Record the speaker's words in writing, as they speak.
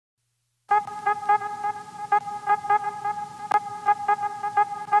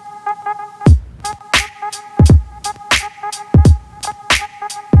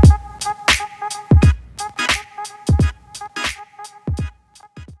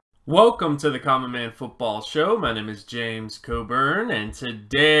Welcome to the Common Man Football Show. My name is James Coburn, and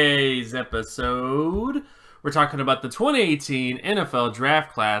today's episode, we're talking about the 2018 NFL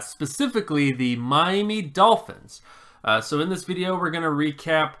Draft Class, specifically the Miami Dolphins. So in this video, we're going to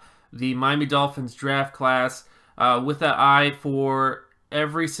recap the Miami Dolphins Draft Class with an eye for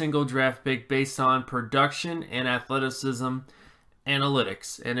every single draft pick based on production and athleticism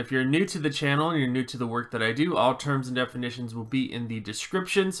analytics. And if you're new to the channel and you're new to the work that I do, all terms and definitions will be in the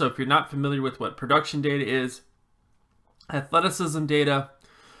description. So if you're not familiar with what production data is, athleticism data,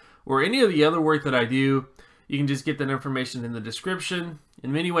 or any of the other work that I do, you can just get that information in the description.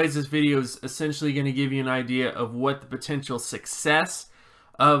 In many ways, this video is essentially going to give you an idea of what the potential success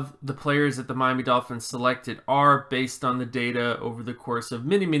of the players that the Miami Dolphins selected are based on the data over the course of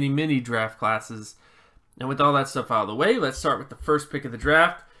many draft classes. And with all that stuff out of the way, let's start with the first pick of the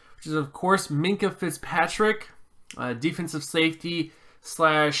draft, which is, of course, Minkah Fitzpatrick, defensive safety /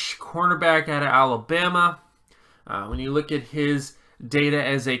 cornerback out of Alabama. When you look at his data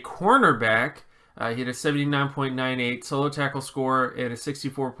as a cornerback, he had a 79.98 solo tackle score and a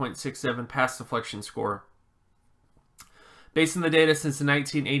 64.67 pass deflection score. Based on the data since the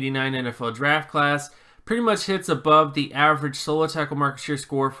 1989 NFL draft class, pretty much hits above the average solo tackle market share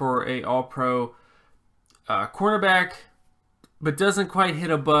score for a All-Pro cornerback, but doesn't quite hit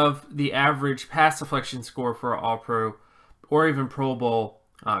above the average pass deflection score for an All-Pro or even Pro Bowl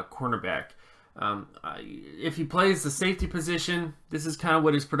cornerback. If he plays the safety position, this is kind of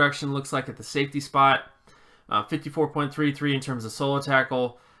what his production looks like at the safety spot. 54.33 in terms of solo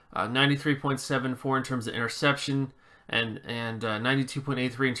tackle, 93.74 in terms of interception, and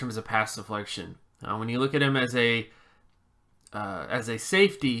 92.83 in terms of pass deflection. When you look at him as a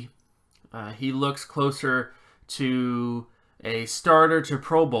safety, he looks closer to a starter to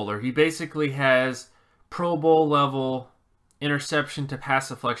Pro Bowler. He basically has Pro Bowl level interception to pass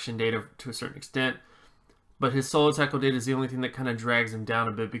deflection data to a certain extent, but his solo tackle data is the only thing that kind of drags him down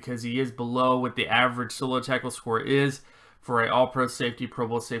a bit because he is below what the average solo tackle score is for a All-Pro safety, Pro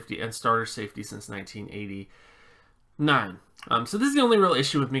Bowl safety, and starter safety since 1989. So this is the only real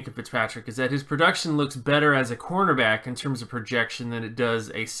issue with Minkah Fitzpatrick, is that his production looks better as a cornerback in terms of projection than it does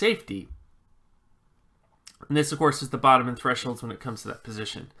a safety. And this, of course, is the bottom end thresholds when it comes to that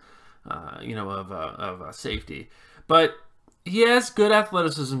position, of safety. But he has good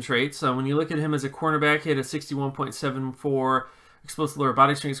athleticism traits. When you look at him as a cornerback, he had a 61.74 explosive lower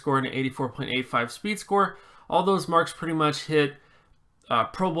body strength score and an 84.85 speed score. All those marks pretty much hit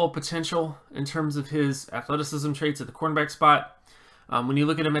Pro Bowl potential in terms of his athleticism traits at the cornerback spot. When you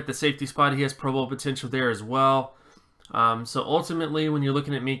look at him at the safety spot, he has Pro Bowl potential there as well. So ultimately, when you're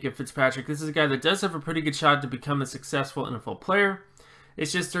looking at Minkah Fitzpatrick, this is a guy that does have a pretty good shot to become a successful NFL player.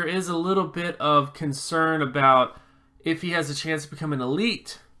 It's just there is a little bit of concern about if he has a chance to become an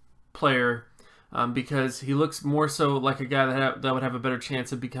elite player, because he looks more so like a guy that would have a better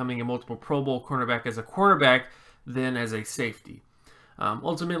chance of becoming a multiple Pro Bowl cornerback as a cornerback than as a safety.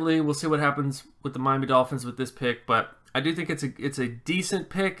 Ultimately, we'll see what happens with the Miami Dolphins with this pick, but I do think it's a decent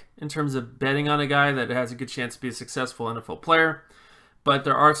pick in terms of betting on a guy that has a good chance to be a successful NFL player. But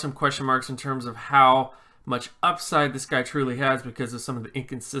there are some question marks in terms of how much upside this guy truly has because of some of the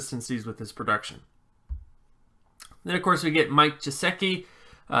inconsistencies with his production. Then, of course, we get Mike Gesicki,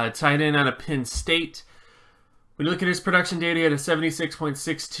 tight end out of Penn State. When you look at his production data, he had a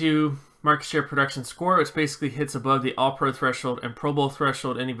 76.62 market share production score, which basically hits above the All-Pro threshold and Pro Bowl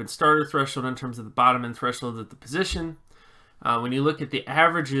threshold and even starter threshold in terms of the bottom end threshold of the position. When you look at the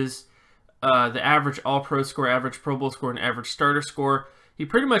averages, the average All-Pro score, average Pro Bowl score, and average starter score, he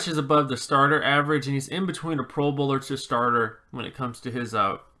pretty much is above the starter average, and he's in between a Pro Bowler to starter when it comes to his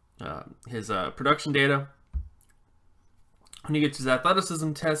production data. When you get to his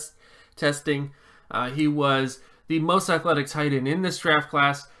athleticism testing, he was the most athletic tight end in this draft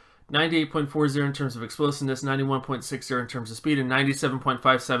class. 98.40 in terms of explosiveness, 91.60 in terms of speed, and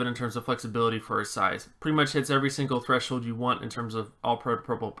 97.57 in terms of flexibility for his size. Pretty much hits every single threshold you want in terms of All-Pro to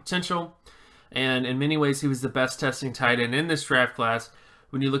Pro Bowl potential. And in many ways, he was the best testing tight end in this draft class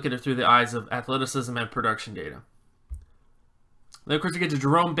when you look at it through the eyes of athleticism and production data. Then, of course, you get to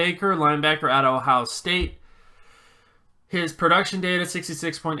Jerome Baker, linebacker out of Ohio State. His production data,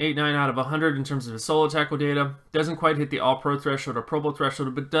 66.89 out of 100 in terms of his solo tackle data. Doesn't quite hit the All-Pro threshold or Pro Bowl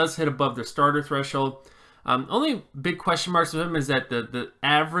threshold, but does hit above the starter threshold. Only big question marks with him is that the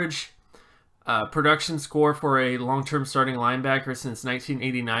average production score for a long-term starting linebacker since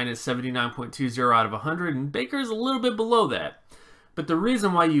 1989 is 79.20 out of 100, and Baker is a little bit below that. But the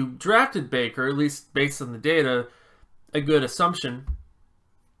reason why you drafted Baker, at least based on the data, a good assumption,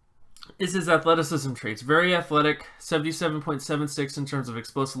 is his athleticism traits. Very athletic, 77.76 in terms of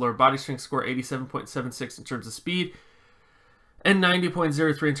explosive lower body strength score, 87.76 in terms of speed, and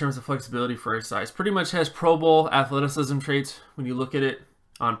 90.03 in terms of flexibility for his size. Pretty much has Pro Bowl athleticism traits when you look at it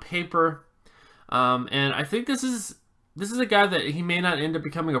on paper. And I think this is a guy that he may not end up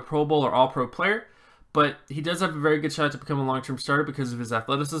becoming a Pro Bowl or All-Pro player, but he does have a very good shot to become a long-term starter because of his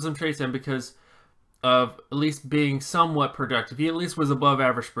athleticism traits and because of at least being somewhat productive. He at least was above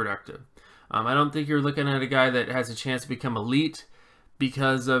average productive. I don't think you're looking at a guy that has a chance to become elite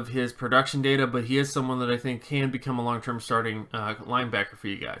because of his production data, but he is someone that I think can become a long-term starting linebacker for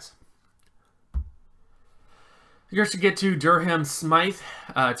you guys. Here's to get to Durham Smythe,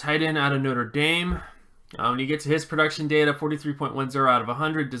 tight end out of Notre Dame. When you get to his production data, 43.10 out of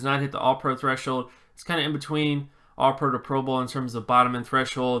 100, does not hit the All-Pro threshold. It's kind of in between All-Pro to Pro Bowl in terms of bottom end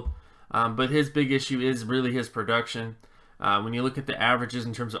threshold, but his big issue is really his production. When you look at the averages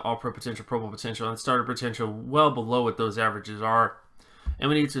in terms of All-Pro potential, Pro Bowl potential, and starter potential, well below what those averages are. And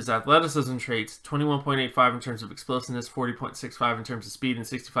when you get to his athleticism traits, 21.85 in terms of explosiveness, 40.65 in terms of speed, and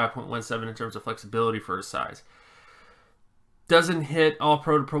 65.17 in terms of flexibility for his size. Doesn't hit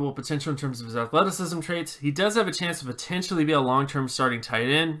All-Pro to Pro Bowl potential in terms of his athleticism traits. He does have a chance to potentially be a long-term starting tight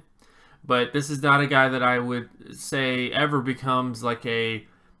end, but this is not a guy that I would say ever becomes like a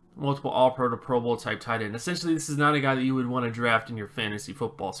multiple All-Pro to Pro Bowl type tight end. Essentially, this is not a guy that you would want to draft in your fantasy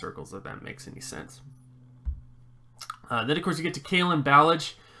football circles, if that makes any sense. Then, of course, you get to Kalen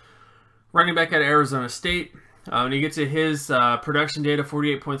Ballage, running back out of Arizona State. When you get to his production data,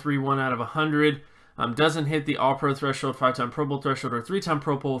 48.31 out of 100. Doesn't hit the All-Pro threshold, 5-time Pro Bowl threshold, or 3-time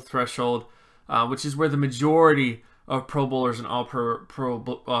Pro Bowl threshold, which is where the majority of Pro Bowlers and All-Pro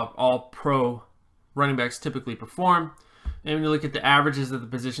running backs typically perform. And when you look at the averages of the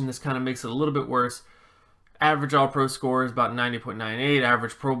position, this kind of makes it a little bit worse. Average All-Pro score is about 90.98.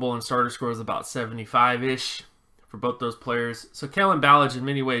 Average Pro Bowl and starter score is about 75-ish for both those players. So Kalen Ballage, in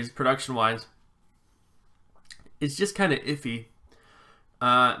many ways, production-wise, is just kind of iffy.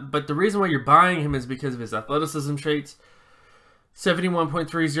 But the reason why you're buying him is because of his athleticism traits.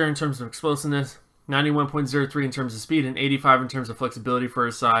 71.30 in terms of explosiveness, 91.03 in terms of speed, and 85 in terms of flexibility for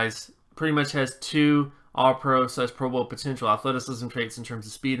his size. Pretty much has 2 All-Pro / Pro Bowl potential athleticism traits in terms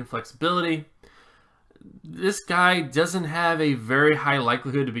of speed and flexibility. This guy doesn't have a very high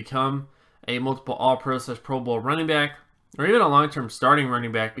likelihood to become a multiple All-Pro / Pro Bowl running back, or even a long-term starting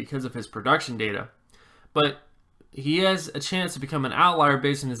running back because of his production data. But he has a chance to become an outlier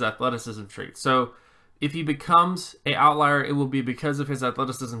based on his athleticism traits. So if he becomes an outlier, it will be because of his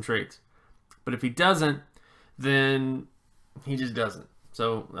athleticism traits. But if he doesn't, then he just doesn't.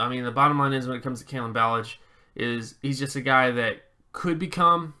 So, I mean, the bottom line is when it comes to Kalen Ballage, is he's just a guy that could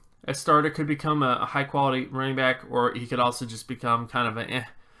become a starter, could become a high-quality running back, or he could also just become kind of an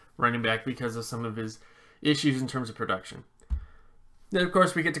running back because of some of his issues in terms of production. Then, of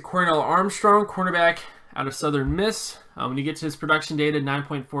course, we get to Cornell Armstrong, cornerback out of Southern Miss. When you get to his production data,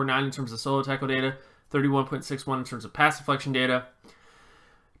 9.49 in terms of solo tackle data, 31.61 in terms of pass deflection data.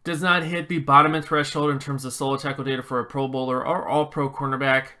 Does not hit the bottom end threshold in terms of solo tackle data for a Pro Bowler or All-Pro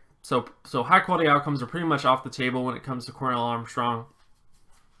cornerback. So high-quality outcomes are pretty much off the table when it comes to Cornell Armstrong.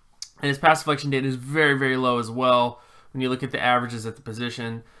 And his pass deflection data is very, very low as well when you look at the averages at the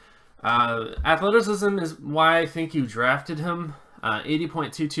position. Athleticism is why I think you drafted him.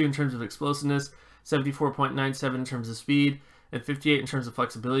 80.22 in terms of explosiveness, 74.97 in terms of speed, and 58 in terms of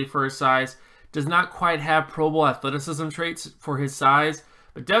flexibility for his size. Does not quite have Pro Bowl athleticism traits for his size,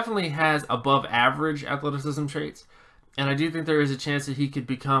 but definitely has above average athleticism traits. And I do think there is a chance that he could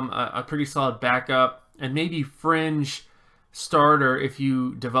become a pretty solid backup and maybe fringe starter if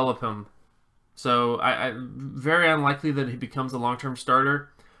you develop him. So I very unlikely that he becomes a long-term starter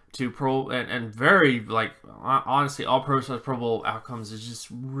to pro and very, like, honestly, all pro / Pro Bowl outcomes is just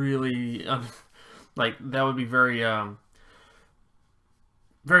really like that would be very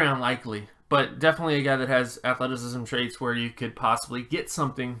very unlikely. But definitely a guy that has athleticism traits where you could possibly get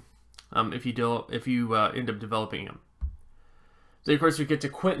something if you end up developing him. So of course we get to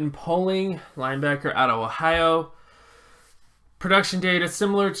Quentin Poling, linebacker out of Ohio. Production data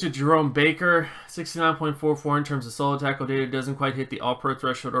similar to Jerome Baker, 69.44 in terms of solo tackle data. Doesn't quite hit the All-Pro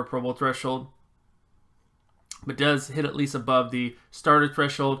threshold or Pro Bowl threshold, but does hit at least above the starter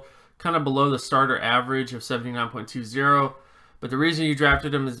threshold, kind of below the starter average of 79.20. But the reason you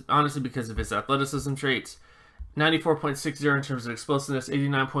drafted him is honestly because of his athleticism traits. 94.60 in terms of explosiveness,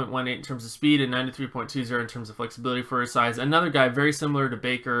 89.18 in terms of speed, and 93.20 in terms of flexibility for his size. Another guy very similar to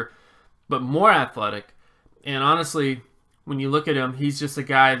Baker, but more athletic. And honestly, when you look at him, he's just a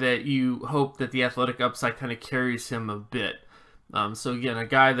guy that you hope that the athletic upside kind of carries him a bit. So again, a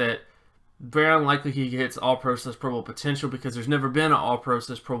guy that very unlikely he hits All-Pro / Pro Bowl potential because there's never been an All-Pro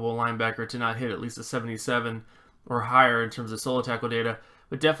 / Pro Bowl linebacker to not hit at least a 77 or higher in terms of solo tackle data,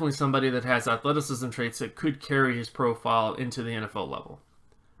 but definitely somebody that has athleticism traits that could carry his profile into the NFL level.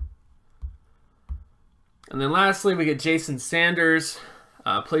 And then lastly, we get Jason Sanders,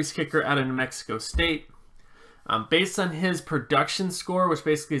 place kicker out of New Mexico State. Based on his production score, which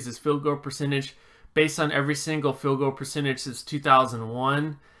basically is his field goal percentage, based on every single field goal percentage since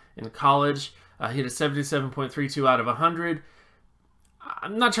 2001 in college, he hit a 77.32 out of 100.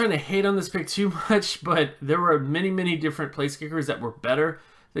 I'm not trying to hate on this pick too much, but there were many, many different place kickers that were better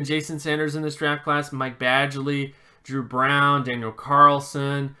than Jason Sanders in this draft class. Mike Badgley, Drew Brown, Daniel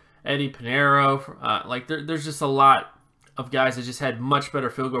Carlson, Eddie Pinheiro. There's just a lot of guys that just had much better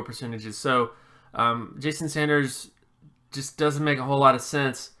field goal percentages. So Jason Sanders just doesn't make a whole lot of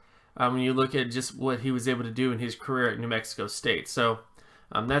sense when you look at just what he was able to do in his career at New Mexico State. So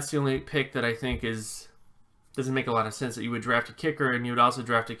that's the only pick that I think doesn't make a lot of sense, that you would draft a kicker, and you would also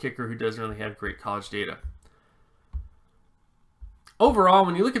draft a kicker who doesn't really have great college data. Overall,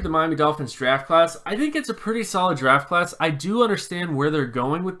 when you look at the Miami Dolphins draft class, I think it's a pretty solid draft class. I do understand where they're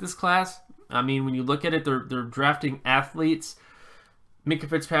going with this class. I mean, when you look at it, they're drafting athletes. Minkah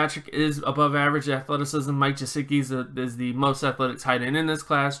Fitzpatrick is above average athleticism. Mike Gesicki is the most athletic tight end in this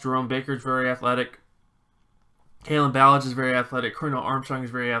class. Jerome Baker is very athletic. Kalen Ballage is very athletic. Cornell Armstrong is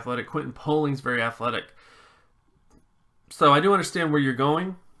very athletic. Quentin Poling is very athletic. So I do understand where you're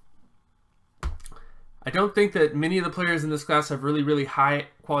going. I don't think that many of the players in this class have really, really high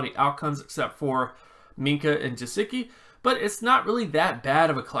quality outcomes except for Minkah and Gesicki, but it's not really that bad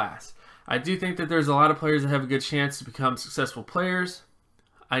of a class. I do think that there's a lot of players that have a good chance to become successful players.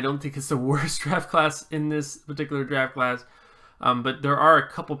 I don't think it's the worst draft class in this particular draft class, but there are a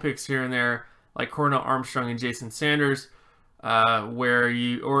couple picks here and there, like Cornell Armstrong and Jason Sanders, where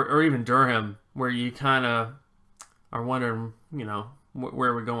you, or even Durham, where you kind of are wondering,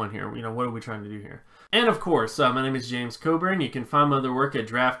 where are we going here? What are we trying to do here? And of course, my name is James Coburn. You can find my other work at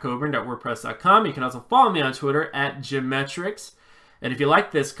draftcoburn.wordpress.com. You can also follow me on Twitter at Jimmetrics. And if you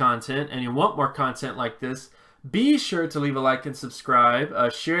like this content and you want more content like this, be sure to leave a like and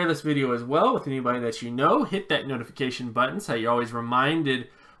subscribe. Share this video as well with anybody that you know. Hit that notification button so you're always reminded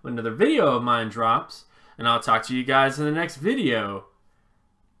when another video of mine drops. And I'll talk to you guys in the next video.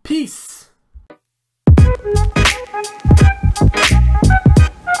 Peace!